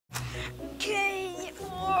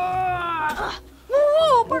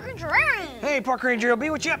Hey, Park Ranger LB,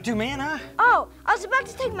 what you up to, man, huh? Oh, I was about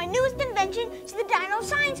to take my newest invention to the Dino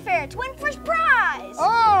Science Fair to win first prize.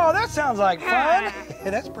 Oh, that sounds like fun.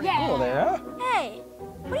 That's pretty cool there, huh? Hey,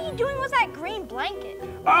 what are you doing with that green blanket?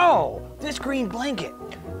 Oh, this green blanket.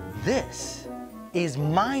 This is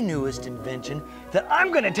my newest invention that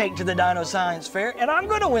I'm gonna take to the Dino Science Fair, and I'm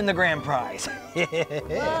gonna win the grand prize.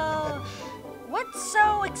 Well, what's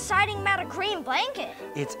so exciting about a green blanket?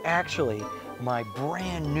 It's actually my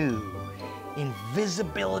brand new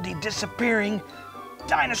invisibility disappearing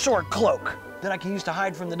dinosaur cloak that I can use to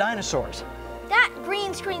hide from the dinosaurs. That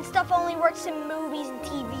green screen stuff only works in movies and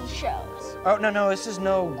TV shows. Oh, no, this is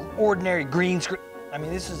no ordinary green screen. I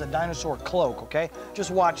mean, this is a dinosaur cloak, okay?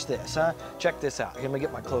 Just watch this, huh? Check this out. Here, let me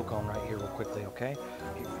get my cloak on right here real quickly, okay?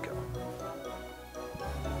 Here we go.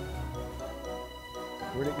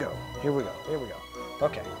 Where'd it go? Here we go.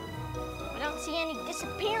 Okay. I don't see any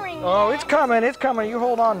disappearing Oh, yet. it's coming. You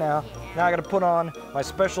hold on now. Now I gotta put on my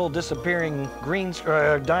special disappearing green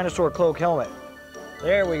dinosaur cloak helmet.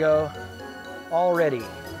 There we go. All ready.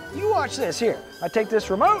 You watch this here. I take this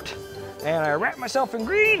remote and I wrap myself in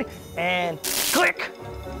green and click.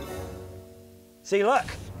 See, look.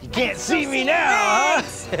 You can't see me now,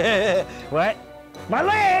 huh? What? My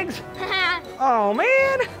legs! Oh,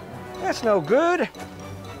 man. That's no good.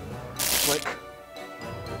 Click.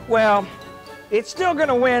 Well, it's still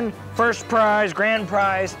gonna win first prize, grand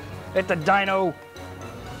prize at the Dino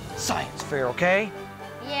Science Fair, okay?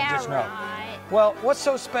 Yeah, Just know. right. Well, what's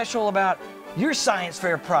so special about your science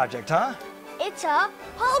fair project, huh? It's a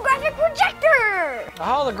holographic projector! A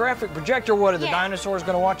holographic projector, what, are the Yeah. dinosaurs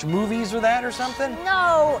gonna watch movies with that or something?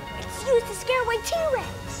 No, it's used to scare away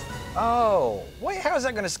T-Rex. Oh, wait, how is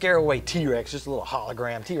that gonna scare away T-Rex? Just a little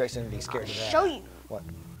hologram. T-Rex isn't gonna be scared of that. Show you. What?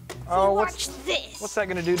 See, Oh, watch this. what's that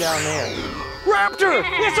gonna do down there? Raptor!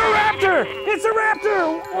 It's a raptor! It's a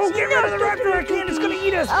raptor! Oh, get rid of the raptor! I can't, it's gonna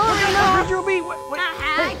eat us! Oh, Look no. at Ranger B. What?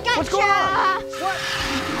 Hey, what's going on? What?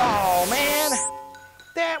 Oh, man.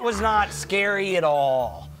 That was not scary at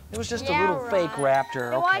all. It was just a little fake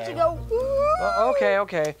raptor. I want to go.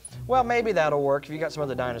 Okay. Well, maybe that'll work if you got some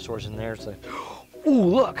other dinosaurs in there. So. Ooh,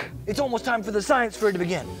 look. It's almost time for the science fair to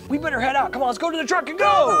begin. We better head out. Come on, let's go to the truck and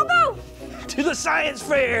go! Go! To the science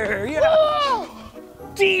fair! Yeah! Whoa!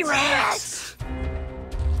 T-Rex!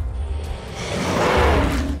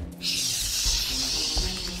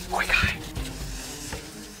 Quick eye.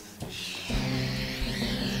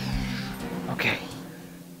 Okay.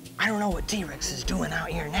 I don't know what T-Rex is doing out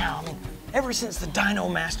here now. I mean, ever since the Dino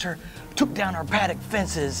Master took down our paddock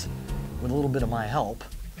fences with a little bit of my help,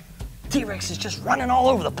 T-Rex is just running all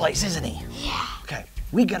over the place, isn't he? Yeah. Okay,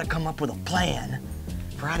 we gotta come up with a plan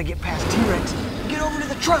for how to get past T-Rex and get over to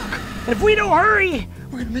the truck. And if we don't hurry,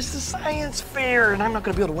 we're gonna miss the science fair, and I'm not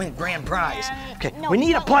gonna be able to win grand prize. Okay, No, we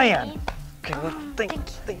need a don't plan. worry. Okay, let's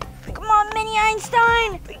think. Come on, Mini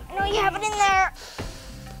Einstein. I know you have it in there.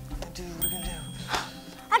 What are we gonna do?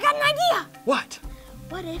 I got an idea. What?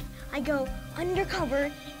 What if I go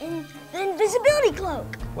undercover in the invisibility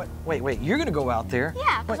cloak? What? Wait, you're gonna go out there?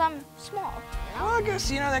 Yeah, because Wait. I'm small. Well, I guess,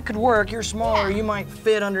 that could work. You're smaller, Yeah. you might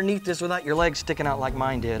fit underneath this without your legs sticking out like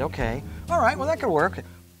mine did. Okay. All right, well, that could work.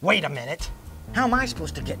 Wait a minute. How am I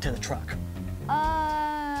supposed to get to the truck?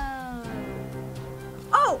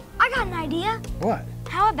 Oh, I got an idea. What?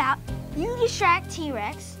 How about you distract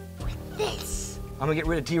T-Rex with this? I'm gonna get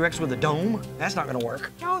rid of T-Rex with a dome? That's not gonna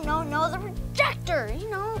work. No, the projector, the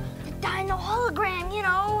dino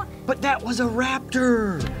hologram, But that was a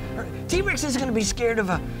raptor. T-Rex isn't gonna be scared of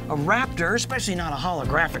a raptor, especially not a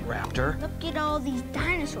holographic raptor. Look at all these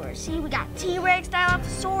dinosaurs. See, we got T-Rex,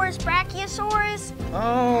 Dilophosaurus, Brachiosaurus. Oh,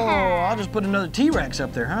 I'll just put another T-Rex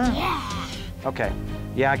up there, huh? Yeah. Okay.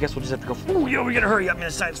 Yeah, I guess we'll just have to go. Ooh, we gotta hurry up, man.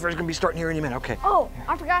 The science fair's gonna be starting here any minute. Okay. Oh,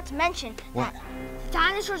 I forgot to mention What? that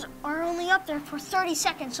dinosaurs are only up there for 30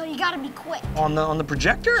 seconds, so you gotta be quick. On the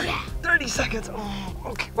projector? Yeah. 30 seconds. Oh,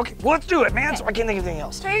 okay. Well, let's do it, man. So I can't think of anything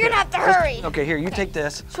else. So you're gonna have to hurry. Okay, here, you take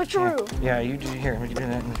this. Switcheroo. Yeah, you do here.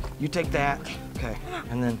 You take that. Okay.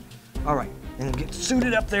 And then, all right. And then get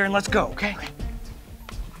suited up there and let's go, okay?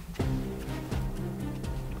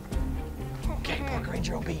 Okay, Park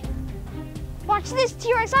Ranger OB. Watch this,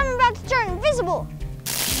 T-Rex. I'm about to turn invisible.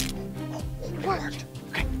 It worked.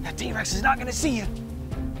 Okay, that T-Rex is not gonna see you.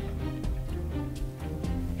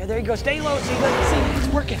 Yeah, there you go. Stay low so he doesn't see you.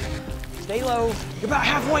 It's working. Stay low. You're about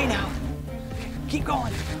halfway now. Okay, keep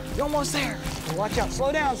going. You're almost there. Hey, watch out.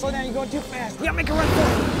 Slow down. You're going too fast. We gotta make a run for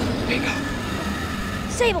it. There you go.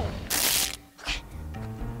 Sable. Okay.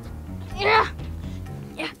 Yeah.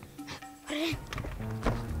 Put it in.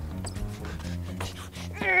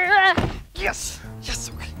 Yes.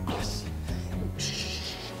 Okay. Yes.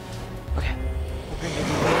 Okay.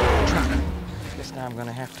 I'm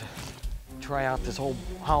gonna have to try out this whole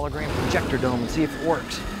hologram projector dome and see if it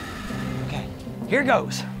works. Okay, here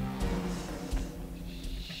goes.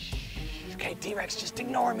 Okay, T-Rex, just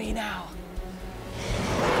ignore me now.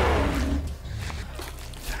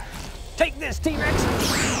 Take this, T-Rex.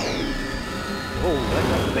 Oh,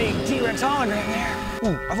 that's a big T-Rex hologram there.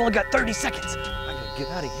 Ooh, I've only got 30 seconds. I gotta get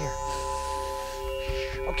out of here.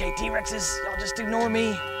 Okay, T-Rexes, y'all just ignore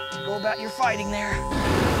me. Go about your fighting there.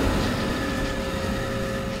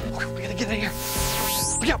 We gotta get out of here.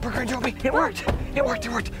 Yeah, we're going to do it. It worked. It worked.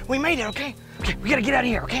 It worked. We made it, okay? Okay, we gotta get out of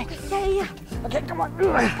here, okay? Yeah. Okay, come on.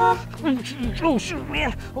 Oh, shoot,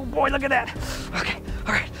 man. Oh, boy, look at that. Okay,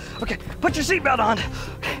 all right. Okay, put your seatbelt on.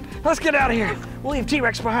 Okay, let's get out of here. We'll leave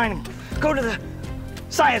T-Rex behind and go to the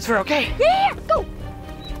science fair, okay? Yeah, go.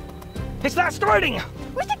 It's not starting.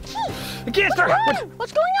 Where's the key? It can't start.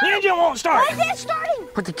 What's going on? The engine won't start. Why is it starting?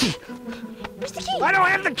 Where's the key? Where's the key? I don't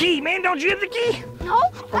have the key, man. Don't you have the key?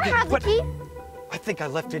 No, I don't have the key. I think I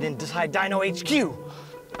left it inside Dino HQ.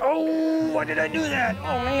 Oh, why did I do that?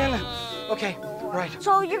 Oh, man. Okay, right.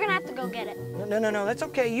 So you're gonna have to go get it. No, that's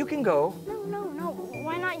okay. You can go. No.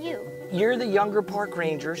 Why not you? You're the younger park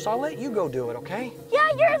ranger, so I'll let you go do it, okay?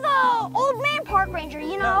 Yeah, you're the old man park ranger,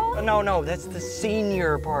 you know? No, that's the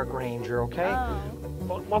senior park ranger, okay? Oh.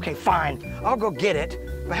 Well, okay, fine. I'll go get it.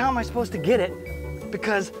 But how am I supposed to get it?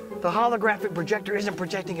 Because the holographic projector isn't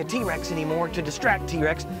projecting a T-Rex anymore to distract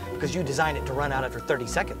T-Rex because you designed it to run out after 30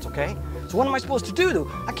 seconds, okay? So what am I supposed to do,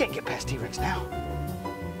 though? I can't get past T-Rex now.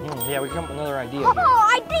 Yeah, we come up with another idea. Oh,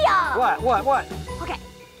 idea! What? Okay,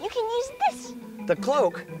 you can use this. The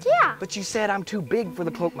cloak? Yeah. But you said I'm too big for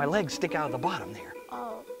the cloak. My legs stick out of the bottom there.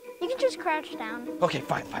 Oh, you can just crouch down. Okay,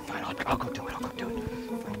 fine. I'll go do it. I'll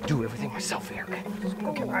do everything myself here.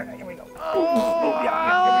 Okay, all right, here we go.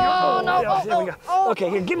 There we go. Okay,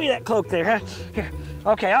 here, give me that cloak there, huh? Here.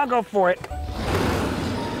 Okay, I'll go for it.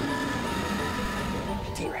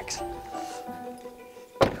 T-Rex.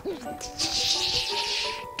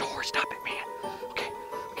 Door, stop it, man. Okay.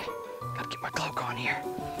 Gotta get my cloak on here.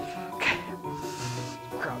 Okay.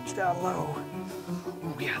 Crouch down low.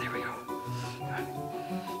 Oh, yeah, there we go.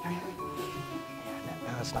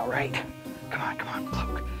 No, that's not right. Come on,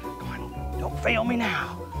 cloak. Come on, don't fail me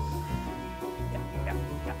now. Yeah,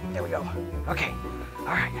 there we go. Okay, all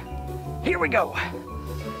right, here we go.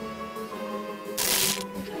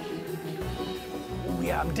 Oh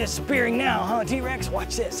yeah, I'm disappearing now, huh, T-Rex?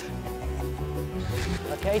 Watch this.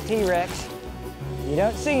 Okay, T-Rex, you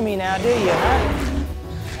don't see me now, do you,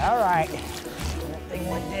 huh? All right, that thing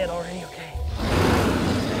went dead already, okay.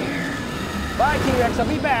 There. Bye, T-Rex, I'll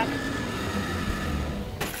be back.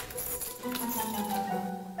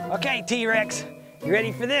 Okay, T-Rex, you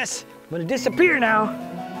ready for this? I'm gonna disappear now.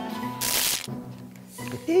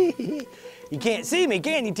 You can't see me,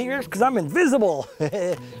 can you, T-Rex? Because I'm invisible.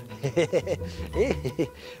 There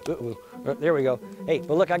we go. Hey,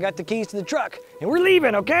 well, look, I got the keys to the truck, and we're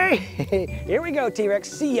leaving, okay? Here we go, T-Rex.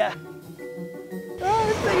 See ya. Oh,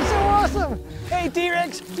 this thing's so awesome. Hey,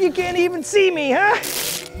 T-Rex, you can't even see me, huh?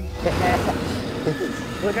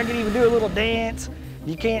 Look, I can even do a little dance.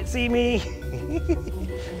 You can't see me.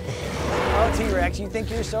 Oh, T-Rex, you think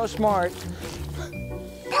you're so smart.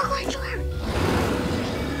 Park Ranger!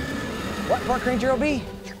 What, Park Ranger OB? Your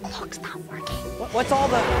clock's not working. What's all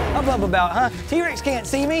the hubbub about, huh? T-Rex can't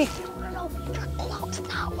see me? No, your clock's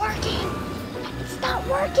not working. It's not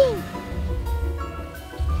working.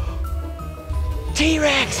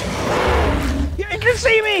 T-Rex! You can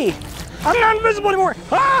see me! I'm not invisible anymore!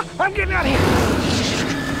 Ah! I'm getting out of here!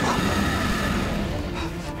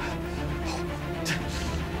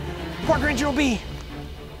 Park Ranger OB,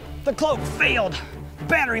 the cloak failed. The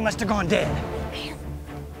battery must have gone dead. Man,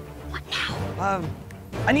 what now?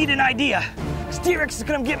 I need an idea. T-Rex is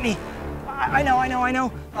gonna get me. I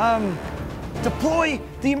know. Deploy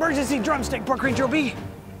the emergency drumstick, Park Ranger OB.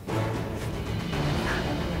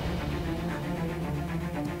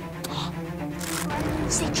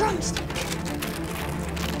 Say drumstick.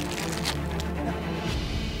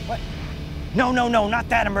 What? No, not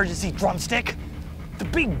that emergency drumstick. The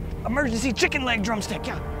big emergency chicken leg drumstick,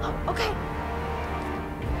 yeah. Oh, okay.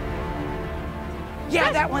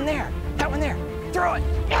 Yeah, that one there. Throw it.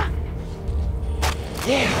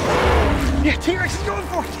 Yeah, T-Rex is going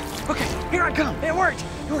for it. Okay, here I come. It worked.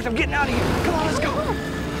 I'm getting out of here. Come on, let's go.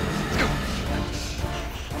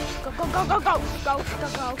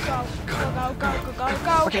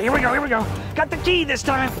 Go. Okay, here we go. Got the key this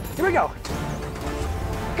time. Here we go.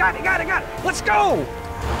 Got it. Let's go.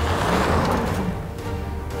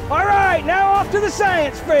 All right, now off to the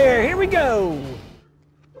science fair. Here we go.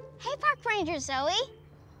 Hey, Park Ranger Zoe.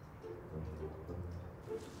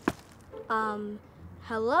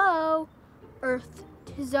 Hello, Earth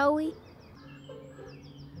to Zoe.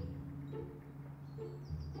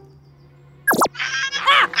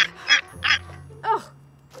 Oh,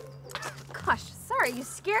 gosh, sorry, you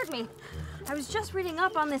scared me. I was just reading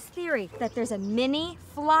up on this theory that there's a mini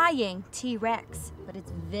flying T-Rex, but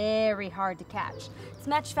it's very hard to catch. It's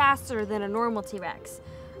much faster than a normal T-Rex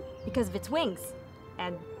because of its wings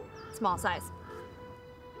and small size.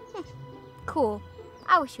 Cool.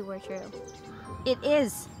 I wish it were true. It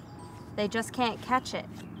is. They just can't catch it.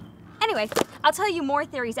 Anyway, I'll tell you more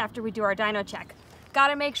theories after we do our dino check.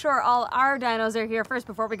 Gotta make sure all our dinos are here first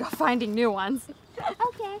before we go finding new ones.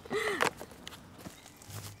 Okay.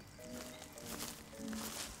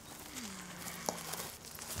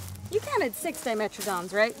 You counted 6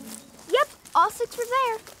 Dimetrodons, right? Yep, all 6 were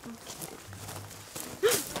there.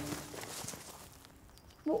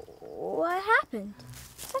 What happened?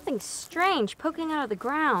 Something strange poking out of the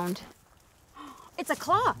ground. It's a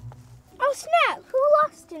claw. Oh snap, who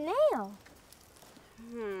lost a nail?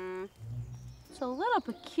 It's a little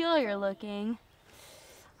peculiar looking.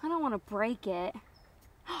 I don't want to break it.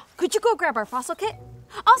 Could you go grab our fossil kit?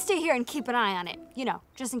 I'll stay here and keep an eye on it. You know,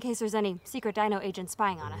 just in case there's any secret dino agents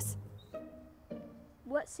spying on us.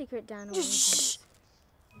 What secret dino? Shh!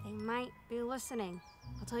 They might be listening.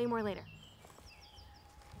 I'll tell you more later.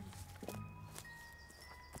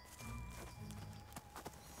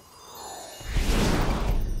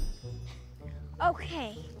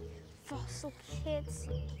 Okay, fossil kits.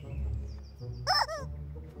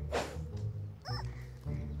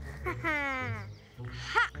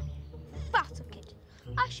 Ha! Fossil kit.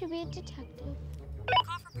 I should be a detective.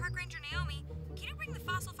 Call for Park Ranger Naomi. Can you bring the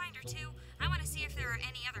fossil finder too? I want to see if there are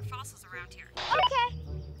any other fossils around here. Okay,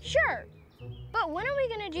 sure. But when are we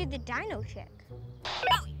gonna do the dino check?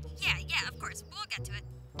 Oh, yeah, of course. We'll get to it.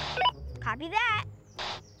 Copy that.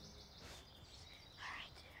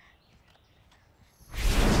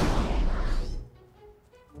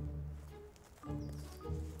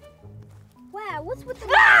 Wow, what's with the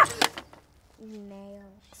nails?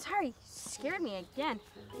 Sorry, scared me again.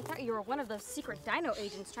 I thought you were one of those secret dino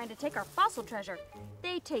agents trying to take our fossil treasure.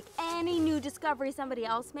 They take any new discovery somebody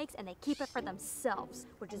else makes and they keep it for themselves,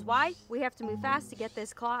 which is why we have to move fast to get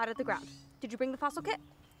this claw out of the ground. Did you bring the fossil kit?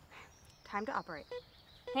 Time to operate.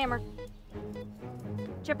 Hammer.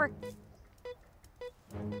 Chipper.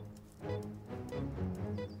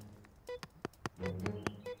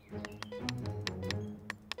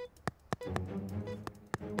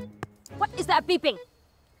 What is that beeping?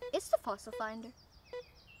 It's the fossil finder.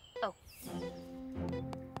 Oh.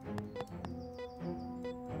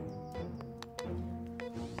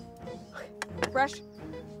 Brush.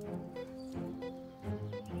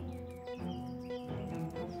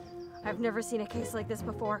 I've never seen a case like this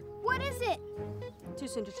before. What is it? Too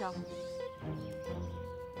soon to tell.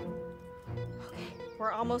 Okay,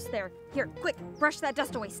 we're almost there. Here, quick, brush that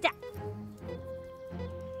dust away, stat.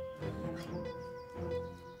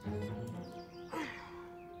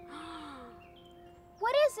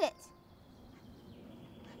 What is it?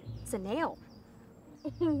 It's a nail.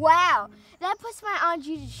 Wow, that puts my Aunt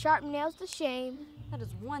Judy's sharp nails to shame. That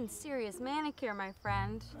is one serious manicure, my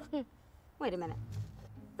friend. Wait a minute.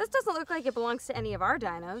 This doesn't look like it belongs to any of our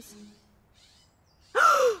dinos.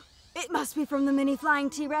 It must be from the mini flying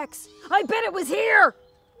T-Rex. I bet it was here!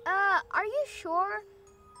 Are you sure?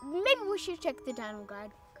 Maybe we should check the dino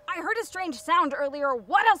guide. I heard a strange sound earlier.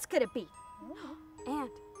 What else could it be? And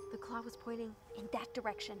the claw was pointing in that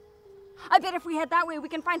direction. I bet if we head that way, we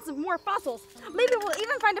can find some more fossils. Maybe we'll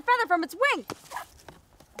even find a feather from its wing.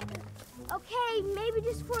 Okay, maybe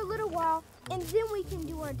just for a little while, and then we can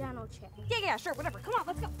do our dino check. Yeah, sure, whatever. Come on,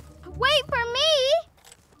 let's go. Wait for me!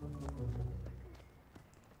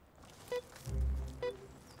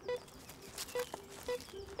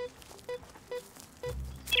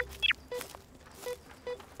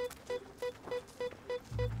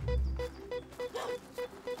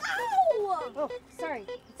 Ow! Oh, sorry.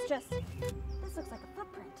 It's just, this looks like a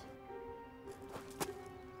footprint.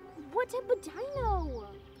 What type of dino?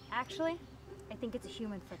 Actually, I think it's a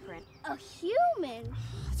human footprint. A human?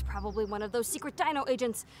 It's probably one of those secret dino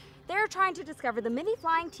agents. They're trying to discover the mini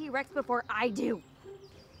flying T-Rex before I do.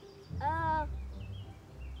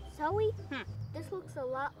 Zoe? This looks a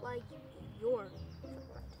lot like your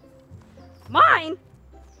footprint. Mine?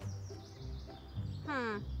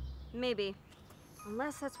 Maybe.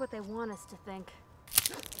 Unless that's what they want us to think.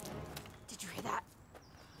 Did you hear that?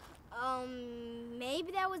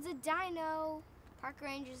 Maybe that was a dino. Park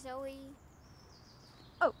Ranger Zoe.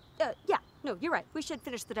 Oh, yeah. No, you're right. We should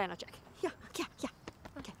finish the dino check. Yeah.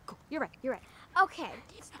 Okay, cool. You're right. Okay.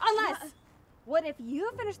 Unless What if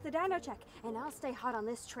you finish the dino check and I'll stay hot on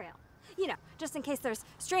this trail? You know, just in case there's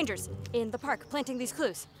strangers in the park planting these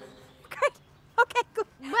clues. Great. Okay, good.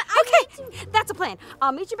 But Okay, that's a plan.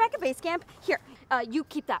 I'll meet you back at base camp. Here, you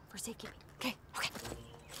keep that for safekeeping. Okay, okay.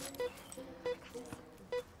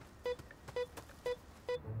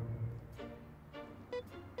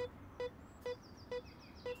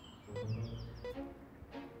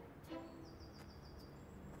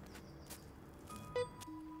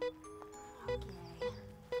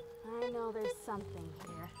 I know there's something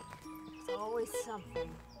here. There's always something.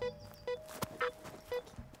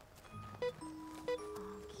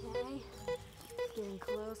 Okay, getting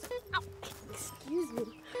close. Ow, excuse me.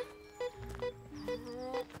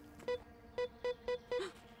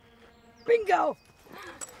 Bingo!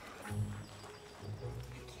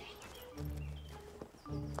 Okay.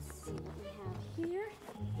 Let's see what we have here.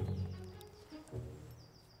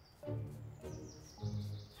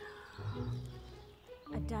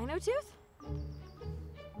 A dino tooth?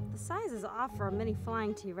 The size is off for a mini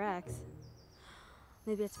flying T-Rex.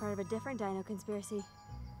 Maybe it's part of a different dino conspiracy.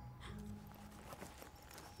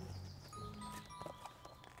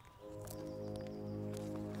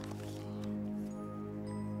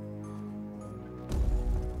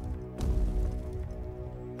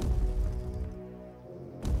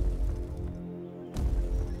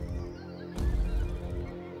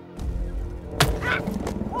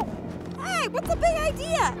 Hey, what's the big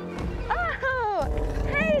idea? Oh,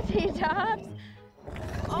 hey, T-Tops.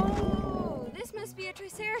 Oh, this must be a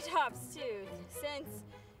Triceratops tooth, since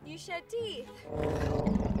you shed teeth.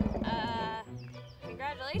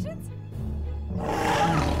 Congratulations?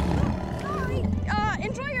 Sorry.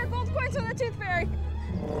 Enjoy your gold coins from the Tooth Fairy.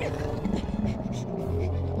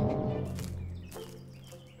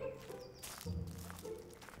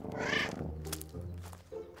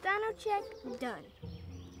 Dino check done.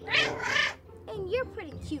 And you're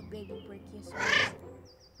pretty cute, baby Brachiosaurus.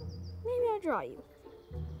 Maybe I'll draw you.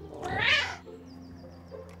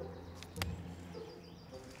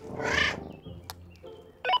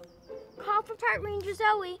 Call for Park Ranger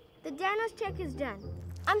Zoe. The Dino's check is done.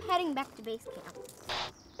 I'm heading back to base camp.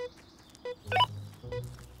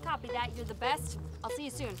 Copy that. You're the best. I'll see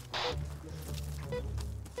you soon.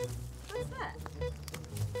 What's that?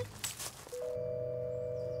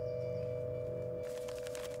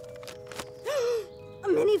 A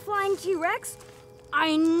mini flying T-Rex?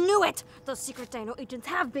 I knew it! Those secret dino agents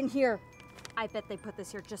have been here. I bet they put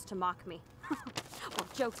this here just to mock me. Well,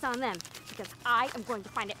 joke's on them, because I am going to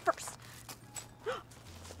find it first.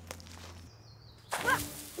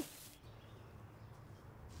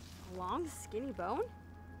 A long, skinny bone?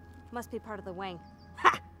 Must be part of the wing.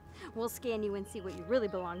 Ha! We'll scan you and see what you really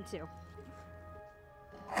belong to.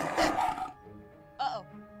 Uh-oh.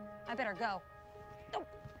 I better go.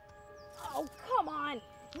 Oh, come on!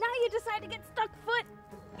 Now you decide to get stuck foot!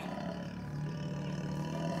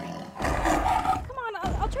 Come on,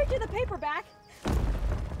 I'll trade you the paperback.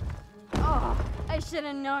 Oh, I should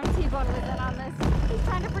have known T-Bone was in on this. He's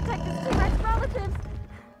trying to protect his T-Rex relatives.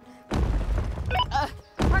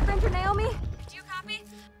 Park Ranger Naomi, do you copy?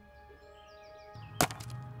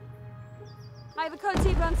 I have a code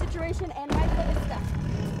T-Bone situation and my foot is stuck.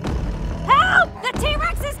 Help! The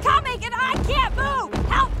T-Rex is coming and I can't move!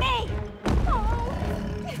 Help me!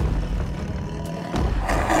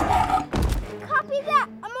 Copy that.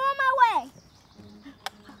 I'm on my way.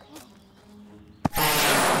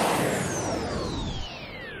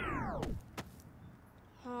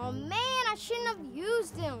 Oh man, I shouldn't have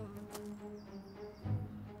used him.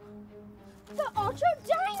 The Ultra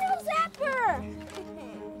Dino Zapper!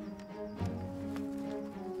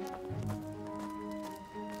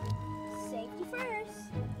 Safety first.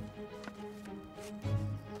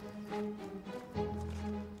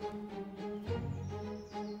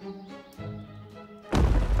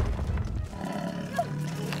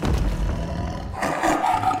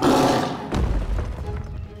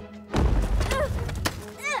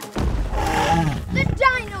 The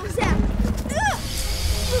Dino Zapper!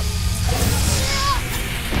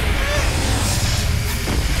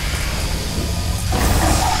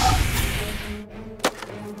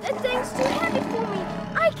 That thing's too heavy for me.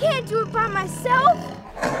 I can't do it by myself.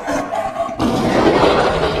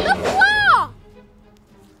 The claw!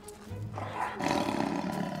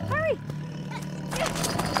 Hurry!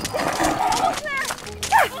 Almost there!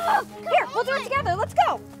 Here, we'll do it together. Let's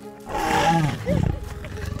go!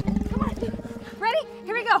 Come on. Ready?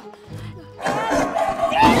 Here we go.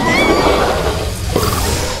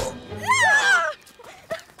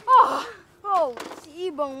 Oh,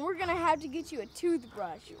 T-Bone, we're gonna have to get you a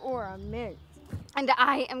toothbrush or a mint. And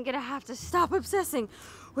I am gonna have to stop obsessing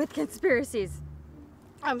with conspiracies.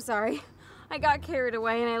 I'm sorry. I got carried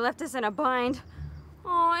away and I left us in a bind.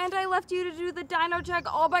 Oh, and I left you to do the dino check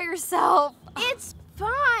all by yourself. It's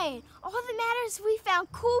fine. All that matters is we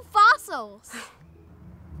found cool fossils.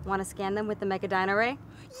 Want to scan them with the Mega Dino Ray?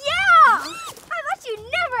 Yeah! I thought you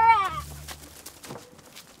never asked.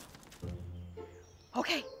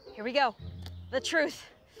 Okay, here we go. The truth.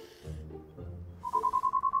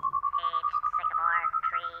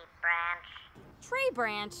 Tree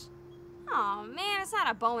branch? Oh man, it's not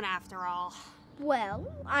a bone after all. Well,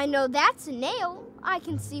 I know that's a nail. I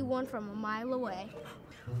can see one from a mile away.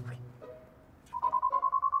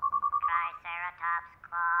 Triceratops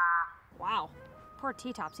claw. Wow, poor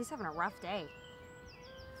T-Tops, he's having a rough day.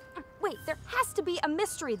 Wait, there has to be a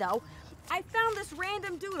mystery though. I found this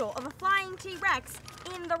random doodle of a flying T-Rex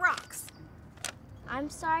in the rocks. I'm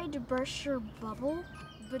sorry to burst your bubble,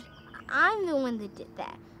 but I'm the one that did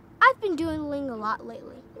that. I've been doodling a lot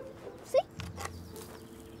lately. See?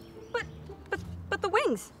 But the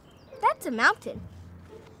wings. That's a mountain.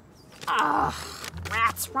 Ugh,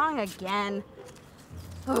 rats, wrong again.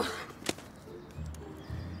 Ugh.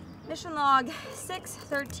 Mission log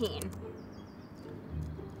 613.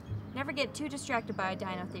 Never get too distracted by a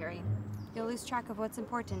dino theory. You'll lose track of what's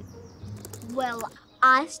important. Well,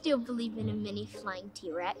 I still believe in a mini flying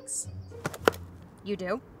T-Rex. You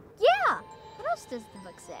do? Yeah. What else does the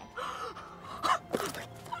book say?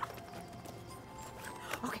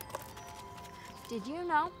 Okay. Did you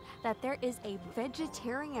know that there is a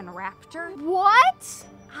vegetarian raptor? What?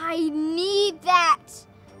 I need that.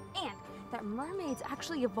 And that mermaids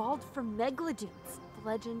actually evolved from megalodunes. The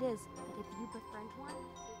legend is that if you befriend one,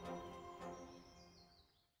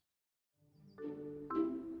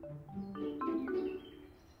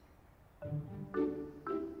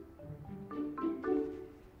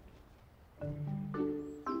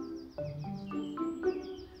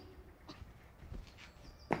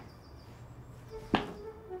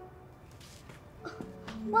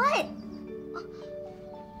 What?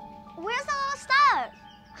 Where's all the stuff?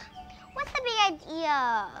 What's the big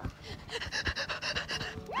idea?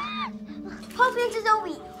 Pop into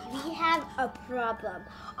Zoe. We have a problem.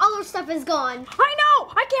 All our stuff is gone. I know!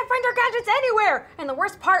 I can't find our gadgets anywhere! And the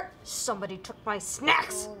worst part, somebody took my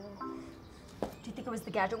snacks. Do you think it was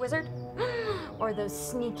the gadget wizard? Or those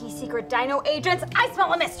sneaky secret dino agents? I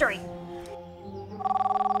smell a mystery!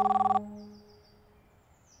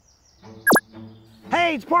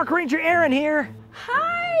 Hey, it's Park Ranger Aaron here.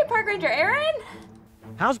 Hi, Park Ranger Aaron.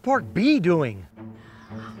 How's Park B doing?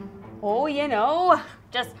 Oh, you know,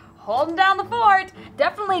 just holding down the fort.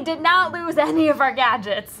 Definitely did not lose any of our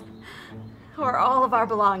gadgets. Or all of our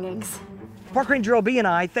belongings. Park Ranger OB and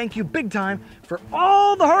I thank you big time for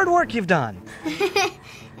all the hard work you've done.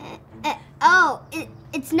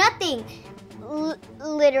 It's nothing.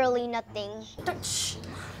 Literally nothing. Shh.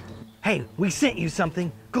 Hey, we sent you something.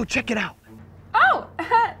 Go check it out. Oh,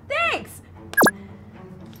 thanks.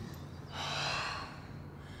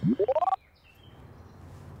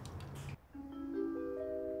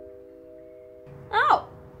 Oh,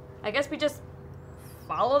 I guess we just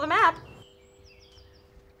follow the map.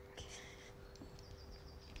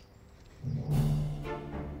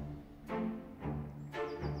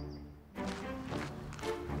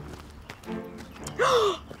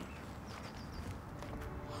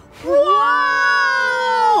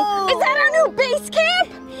 Whoa! Is that our new base camp?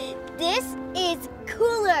 This is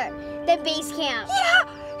cooler than base camp. Yeah,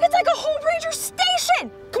 it's like a Home Ranger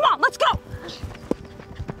station. Come on, let's go.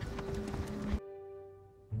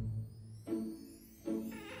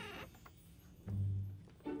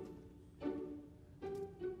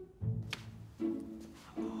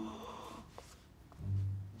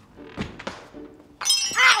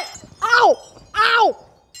 Ow! Ow!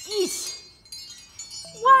 Eesh.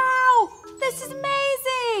 Wow, this is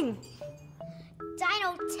amazing.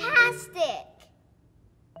 Dino-tastic.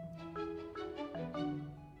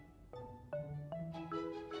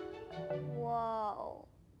 Whoa.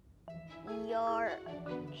 Your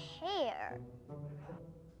hair.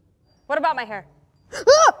 What about my hair?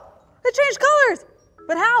 Ah! It changed colors!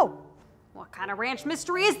 But how? What kind of ranch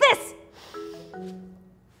mystery is this?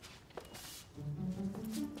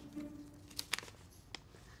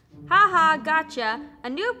 Haha, gotcha. A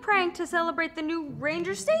new prank to celebrate the new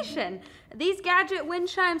Ranger Station. These gadget wind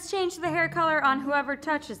chimes change the hair color on whoever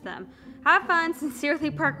touches them. Have fun, sincerely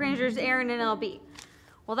Park Rangers Aaron and LB.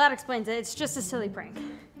 Well, that explains it. It's just a silly prank.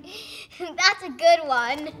 That's a good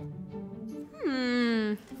one.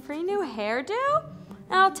 Free new hairdo?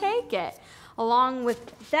 I'll take it. Along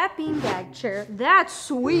with that beanbag chair, that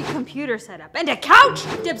sweet computer setup, and a couch!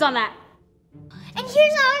 Dibs on that. And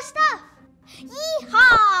here's all our stuff.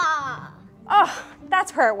 Yeehaw! Oh,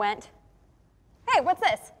 that's where it went. Hey, what's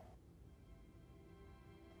this?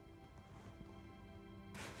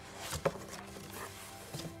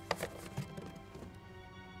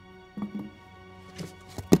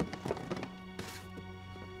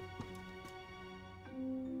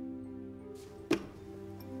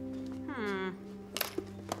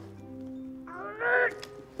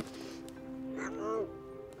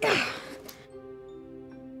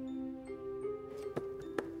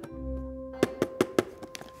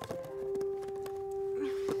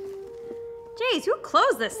 Jeez, who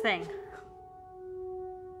closed this thing?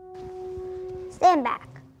 Stand back.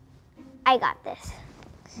 I got this.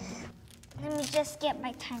 Let me just get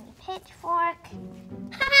my tiny pitchfork.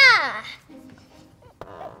 Ha!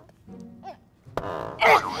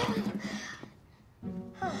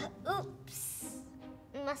 Oops.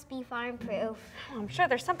 It must be fireproof. I'm sure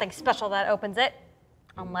there's something special that opens it.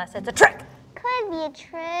 Unless it's a trick. Could be a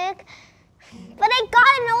trick. But I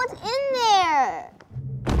gotta know what's in there.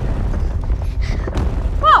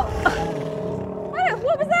 Whoa!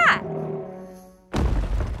 What was that?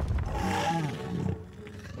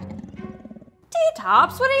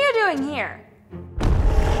 T-Tops, what are you doing here?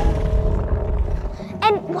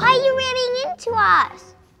 And why are you running into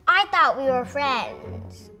us? I thought we were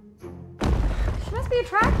friends. She must be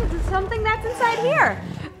attracted to something that's inside here.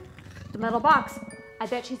 The metal box. I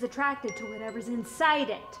bet she's attracted to whatever's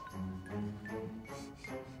inside it.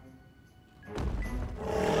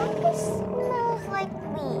 This smells like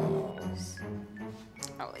leaves.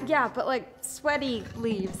 Oh, yeah, but like sweaty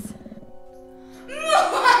leaves.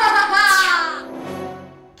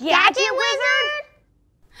 Gadget wizard?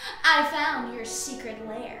 I found your secret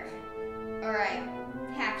lair. Or I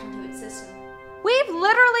hacked into its system. We've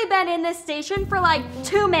literally been in this station for like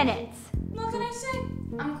 2 minutes. What can I say?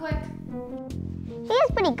 I'm quick. She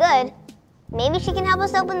is pretty good. Maybe she can help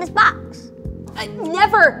us open this box.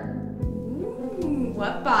 Never! Ooh,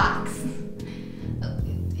 what box?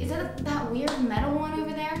 Is that weird metal one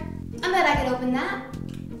over there? I bet I could open that.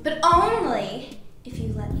 But only if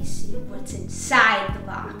you let me see what's inside the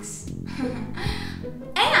box.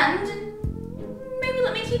 And maybe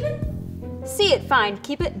let me keep it? See it, fine.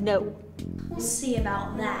 Keep it, no. We'll see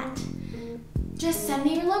about that. Just send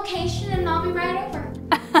me your location and I'll be right over.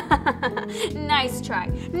 Nice try.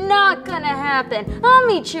 Not gonna happen. I'll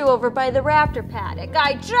meet you over by the raptor paddock.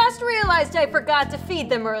 I just realized I forgot to feed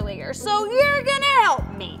them earlier, so you're gonna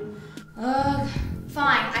help me.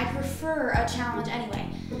 Fine. I prefer a challenge anyway.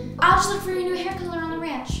 I'll just look for your new hair color on the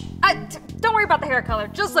ranch. Don't worry about the hair color.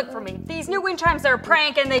 Just look for me. These new wind chimes are a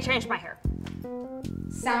prank and they changed my hair.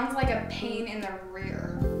 Sounds like a pain in the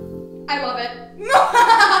rear. I love it.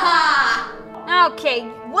 Okay,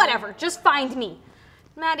 whatever. Just find me.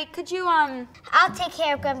 Maddie, could you, I'll take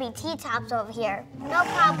care of Grumpy T-Tops over here. No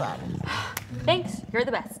problem. Thanks. You're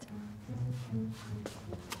the best.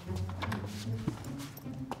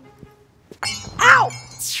 Ow!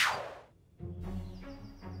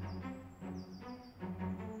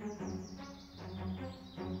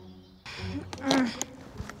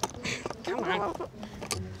 Come on.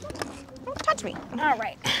 Don't touch me. All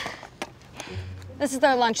right. This is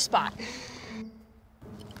their lunch spot.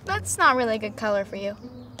 That's not really a good color for you.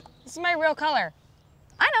 This is my real color.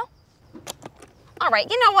 I know. All right,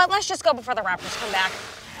 you know what? Let's just go before the raptors come back.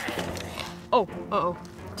 Oh, uh-oh.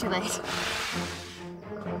 Too late.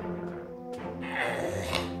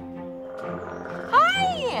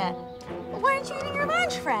 Hi! Why aren't you eating your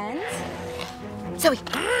lunch, friends? Zoe!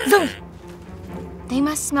 They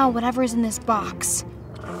must smell whatever's in this box.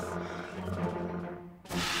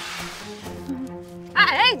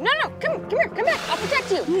 Hey, no, come here, come back. I'll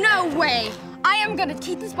protect you. No way! I am gonna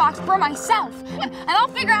keep this box for myself, and I'll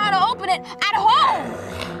figure out how to open it at home!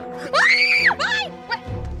 Bye!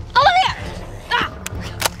 Olivia! Ah!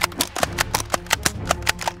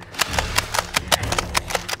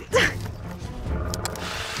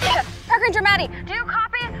 Parker and Maddie, do you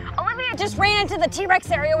copy? Olivia just ran into the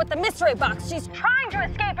T-Rex area with the mystery box. She's trying to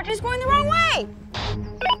escape, but she's going the wrong way.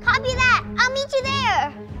 Copy that. I'll meet you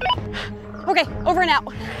there. Okay, over and out.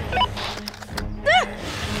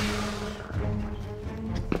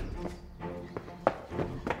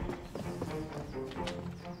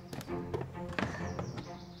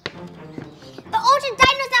 The Ultra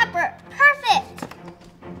Dino Zapper. Perfect.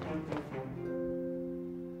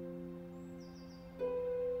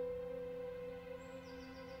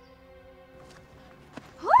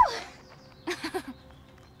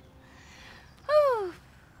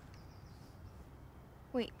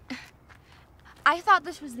 Wait, I thought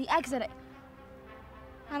this was the exit.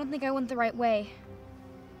 I don't think I went the right way.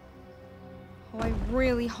 Oh, I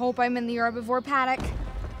really hope I'm in the herbivore paddock.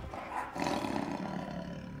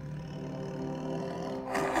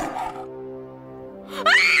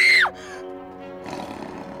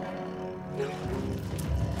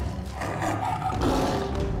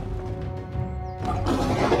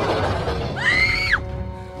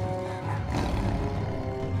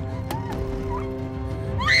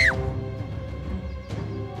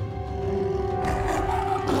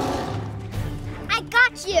 I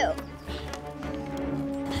got you.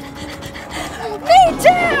 Me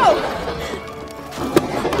too!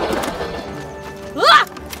 Ah!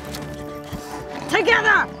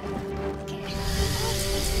 Together!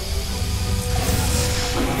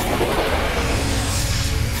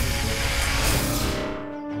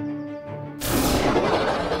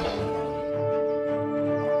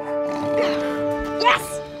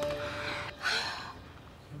 Yes!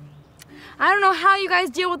 I don't know how you guys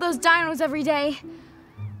deal with those dinos every day.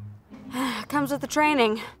 Comes with the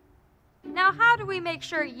training. Now, how do we make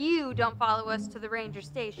sure you don't follow us to the ranger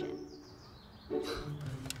station?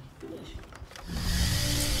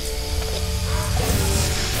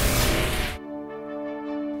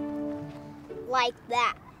 Like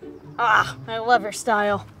that. Ah, I love your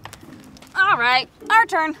style. All right, our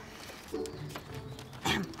turn.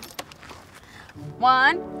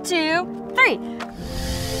 1, 2, 3.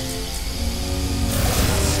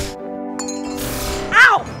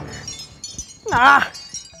 Ow! Ah,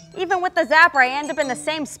 even with the zapper, I end up in the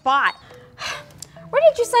same spot. Where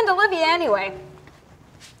did you send Olivia anyway?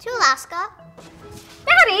 To Alaska.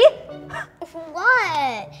 Daddy!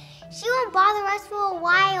 What? She won't bother us for a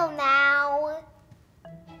while now.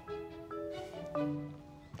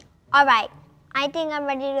 All right, I think I'm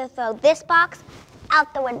ready to throw this box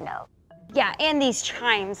out the window. Yeah, and these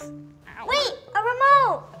chimes. Ow. Wait, a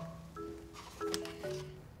remote.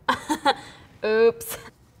 Oops.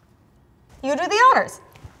 You do the honors.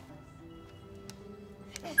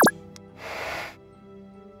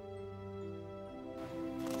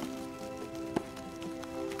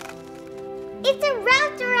 It's a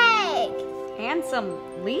raptor egg. And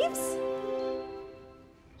some leaves?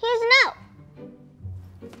 Here's a note.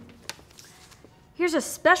 Here's a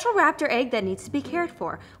special raptor egg that needs to be cared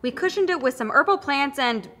for. We cushioned it with some herbal plants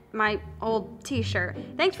and my old t-shirt.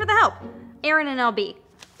 Thanks for the help, Aaron and LB.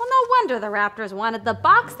 Well, no wonder the raptors wanted the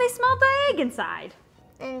box. They smelled the egg inside.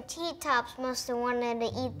 And T-Tops must have wanted to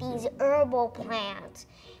eat these herbal plants.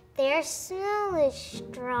 Their smell is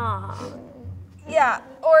strong. Yeah,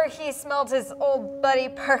 or he smelled his old buddy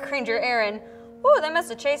park ranger Aaron. Ooh, they must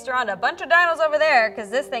have chased around a bunch of dinos over there, because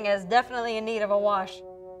this thing is definitely in need of a wash.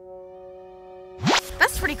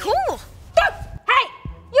 That's pretty cool. Hey,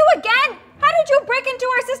 you again? How did you break into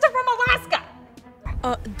our sister from Alaska?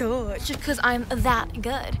 Duh, just because I'm that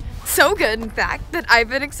good. So good, in fact, that I've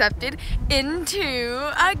been accepted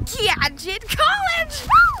into a gadget college.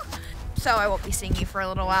 Woo! So I won't be seeing you for a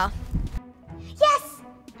little while. Yes!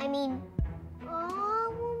 I mean,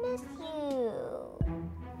 we'll miss you.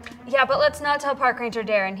 Yeah, but let's not tell park ranger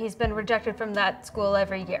Darren. He's been rejected from that school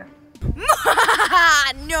every year.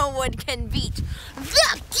 No one can beat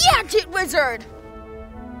the gadget wizard.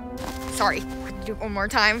 Sorry, could you do it one more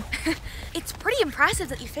time? It's pretty impressive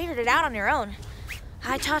that you figured it out on your own.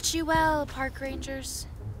 I taught you well, park rangers.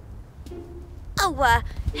 Oh,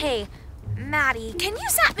 hey, Maddie, can you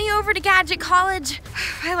zap me over to Gadget College?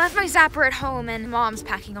 I left my zapper at home and Mom's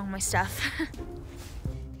packing all my stuff.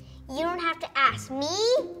 You don't have to ask me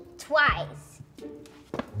twice.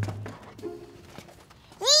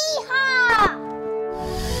 Yeehaw!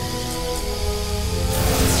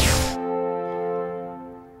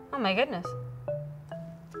 Oh my goodness.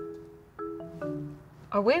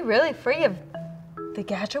 Are we really free of the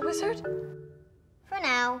gadget wizard? For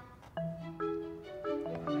now.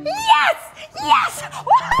 Yes! Yes!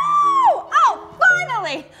 Woohoo! Oh,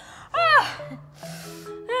 finally!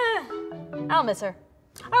 I'll miss her.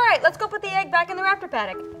 All right, let's go put the egg back in the raptor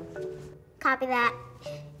paddock. Copy that.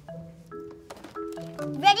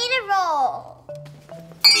 Ready to roll.